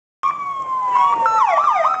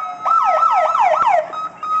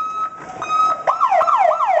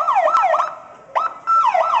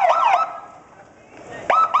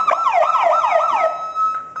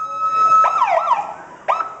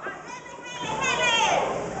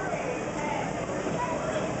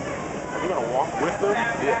With them?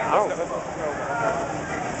 Yeah, I don't.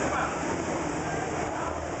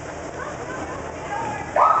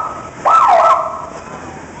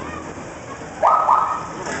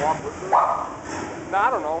 Nah, I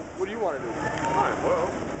don't know. What do you want to do? Alright, well.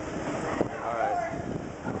 Alright.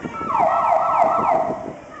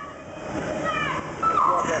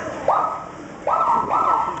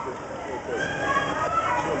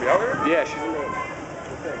 She gonna be out here? Yeah, she's in there.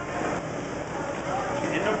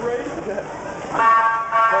 She's in the parade? Yeah.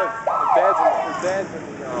 Her dad's in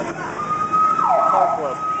the car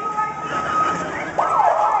club.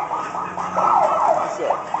 What's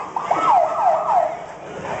up?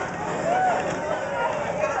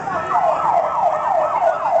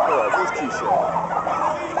 Where's Keisha?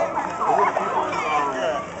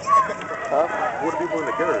 Huh? Who are the people in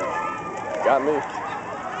the carriage? Got me.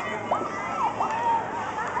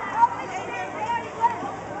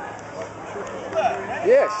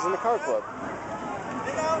 Yeah, she's in the car club.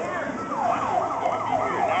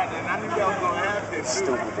 I knew y'all was gonna have this.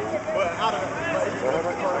 Stupid dude. But out of the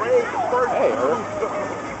parade, the first Hey, her.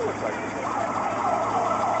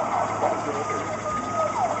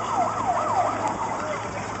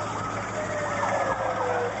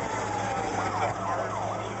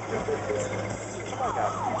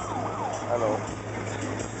 I know.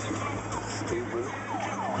 Stupid.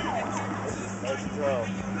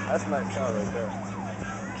 That's a nice car right there.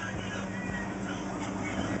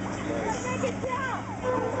 Nice.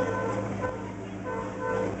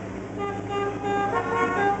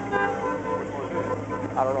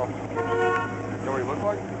 I don't know. You know what he looks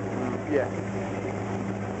like? Yeah.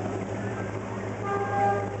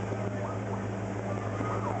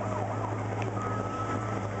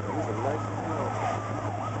 He's a nice car.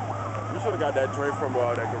 You should have got that joint from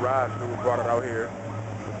that garage who brought it out here.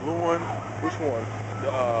 The blue one. Which one?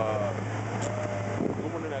 The blue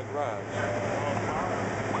one in that garage.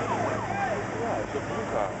 Yeah, the blue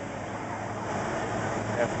car.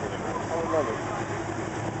 That's what it is. I don't remember.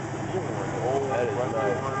 Blue one. The old That is rusted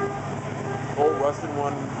nice. one. Old rusted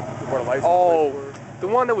one where the lights Oh, were. the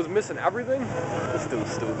one that was missing everything? This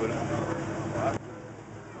dude's stupid. I'm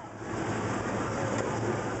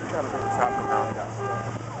trying to bring the top down. Got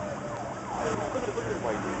stuff. Look at this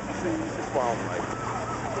white dude. You see, this is why I don't like.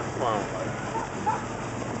 This is why I don't like.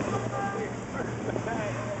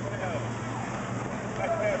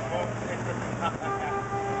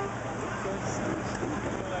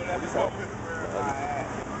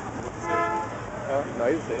 Huh? No,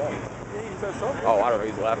 he didn't say that. He said something. Oh, I don't know.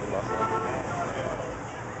 He's laughing about something.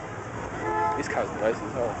 These cars are nice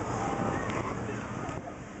as hell.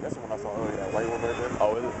 That's the one I saw earlier. That white one right there.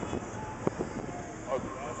 Oh, is it?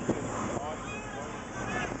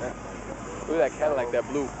 Look at that Cadillac, that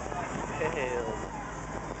blue. Hell.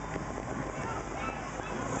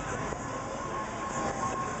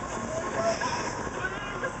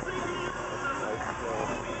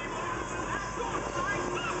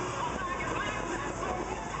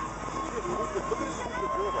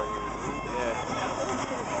 Yeah.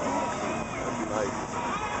 That'd be nice.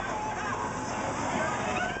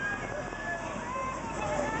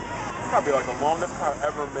 It's gotta be like the longest car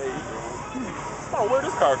ever made. Oh, where'd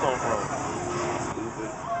this car come from?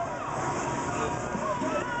 Stupid.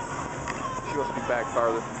 She wants to be back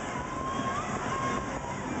farther.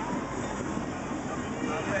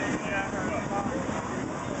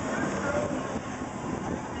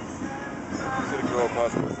 You see the girl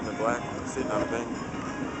across from us in the black, sitting on a thing?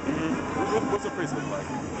 What's her face look like?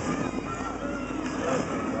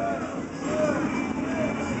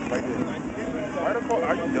 Right there. Right across.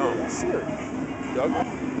 Are you dumb? Siri. Doug?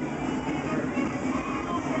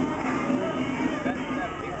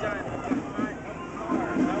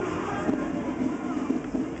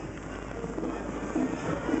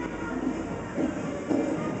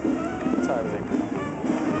 What time is it?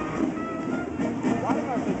 Why did I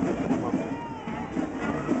think this was my phone?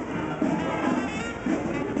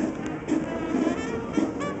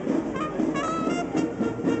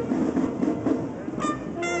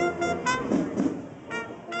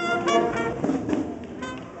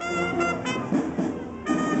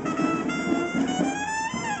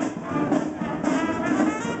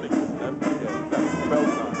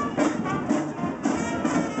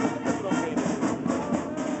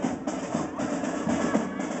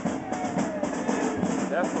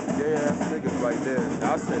 That's some gay ass niggas right there.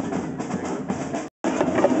 I said it, nigga.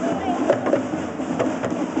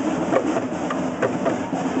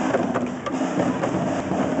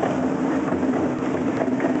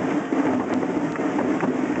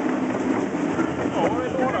 Oh,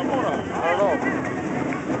 wait, hold up. I don't know.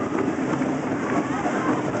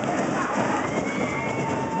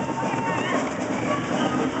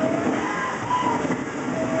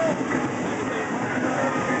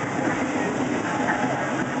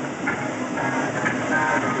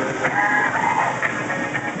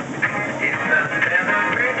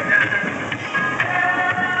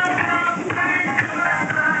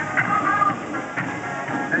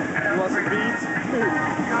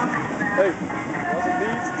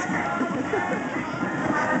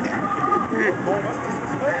 keep going. That's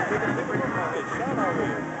disrespectful. Nigga, get shot out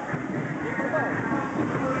here.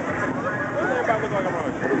 Everybody look like I'm on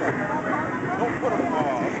a shoot. Don't put them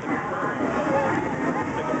on.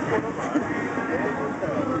 Nigga, put them on.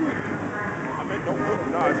 I mean, don't put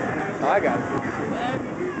them on. I got it.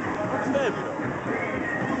 Understand me, though.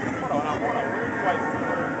 Hold on. Where's the white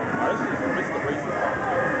people? This is the racist part.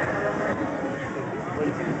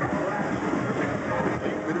 Racist.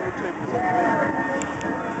 Like, videotape is okay.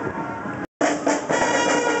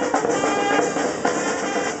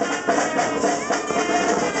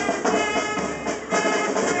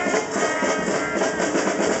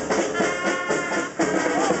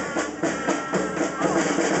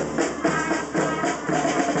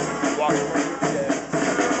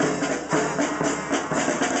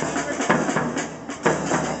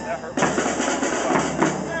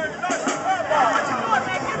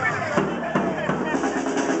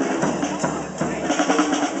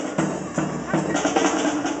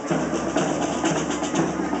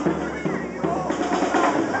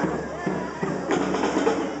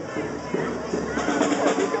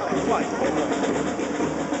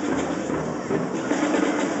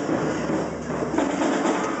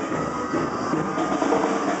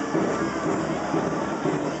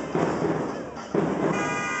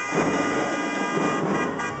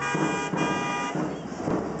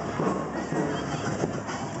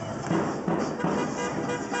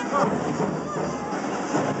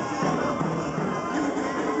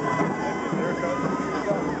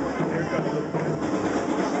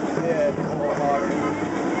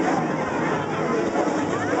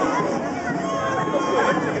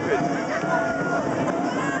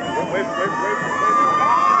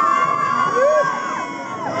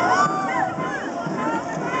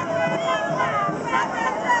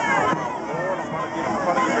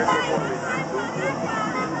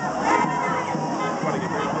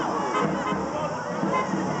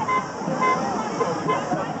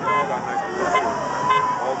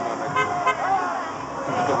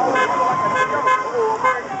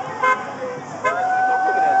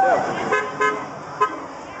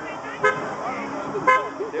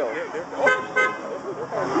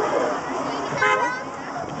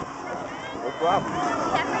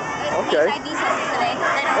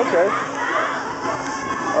 Okay.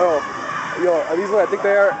 Oh, yo, are these what I think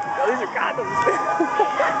they are? Yo, these are condoms.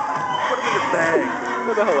 Put them in the bag.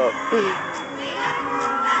 What the hell up?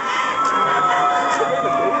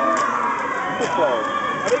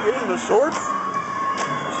 Are they getting the shorts?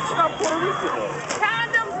 She's not Puerto Rican though.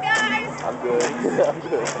 Condoms, guys! I'm good. I'm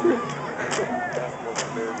good. That's the most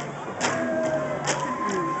embarrassing shit.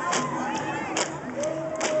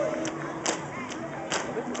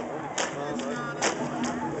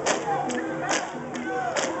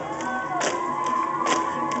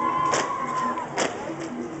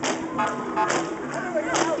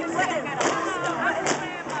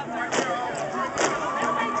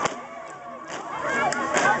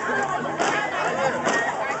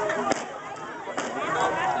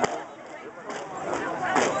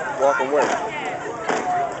 Walking where?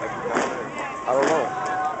 I don't know.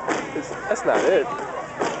 That's not it.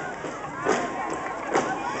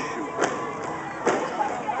 Shoot.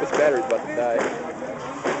 This battery's about to die.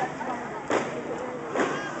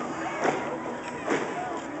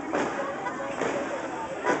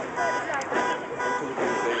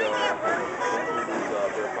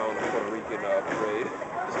 They're found a Puerto Rican parade.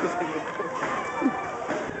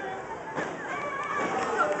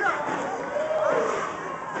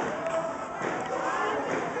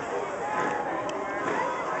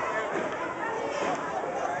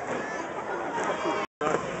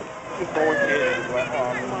 Just going in and it's like, oh,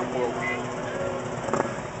 come on, bro.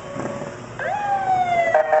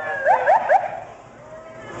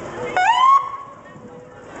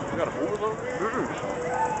 You got a move or something?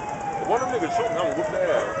 One of them niggas shooting, I'm gonna whoop their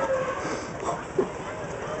ass.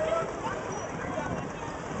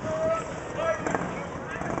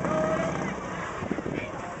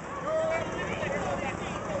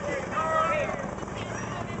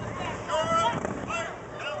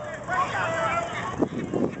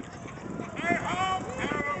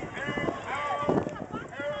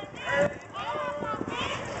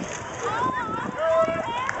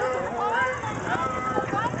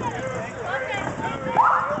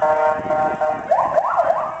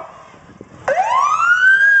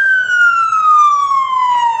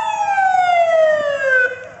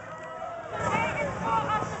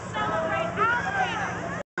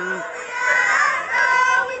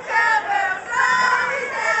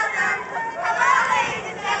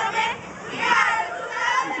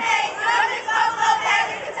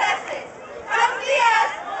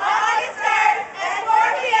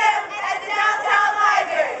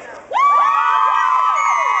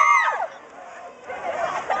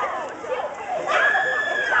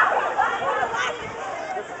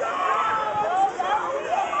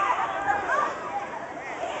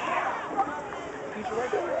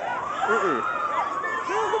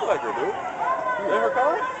 She don't look like her, dude. Is that her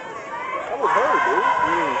car? That was her, dude.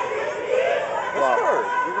 That's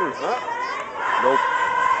her. It's not. Nope.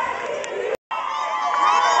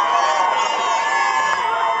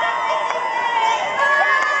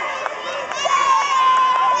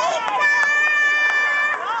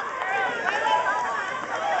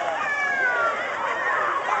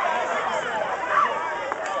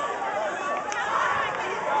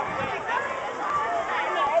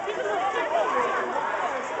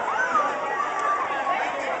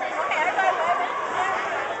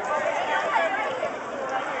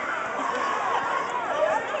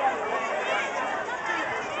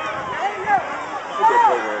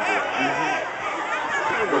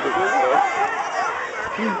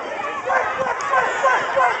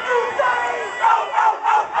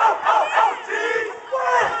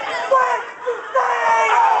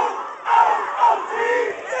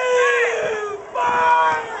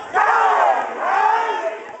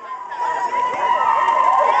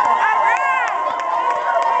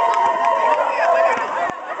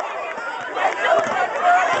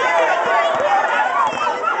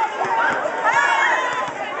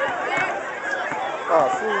 Oh,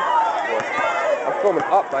 see? I'm filming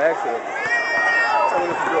up by accident. Tell me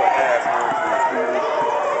what you do an ass, man.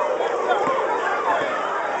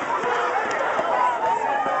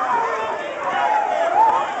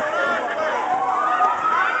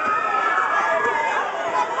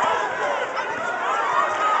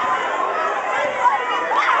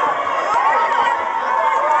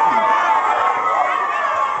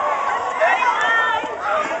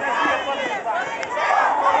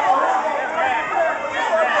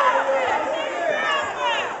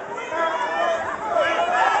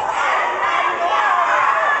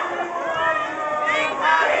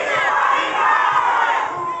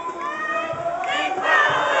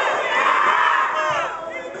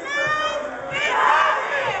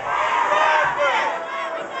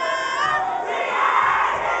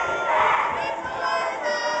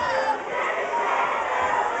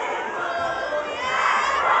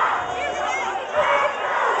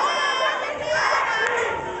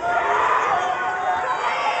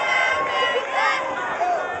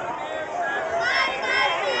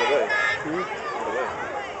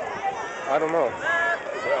 I don't know.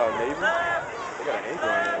 Navy? They got an anchor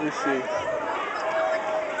on there. Let me see.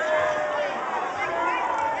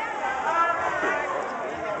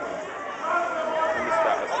 In the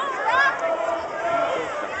sky.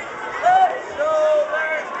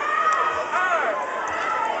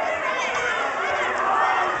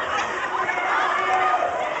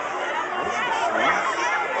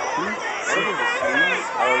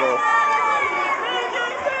 I don't know.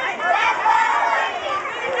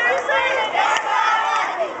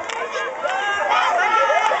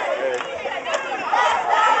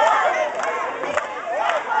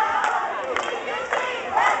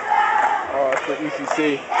 Oh, that's for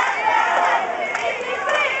ECC.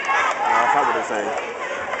 That's not what they're saying.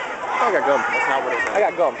 I got gum. That's not what they're saying. I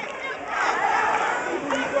got gum.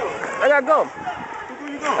 I got gum.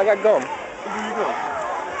 I got gum. Who do you go?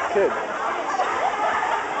 Kid.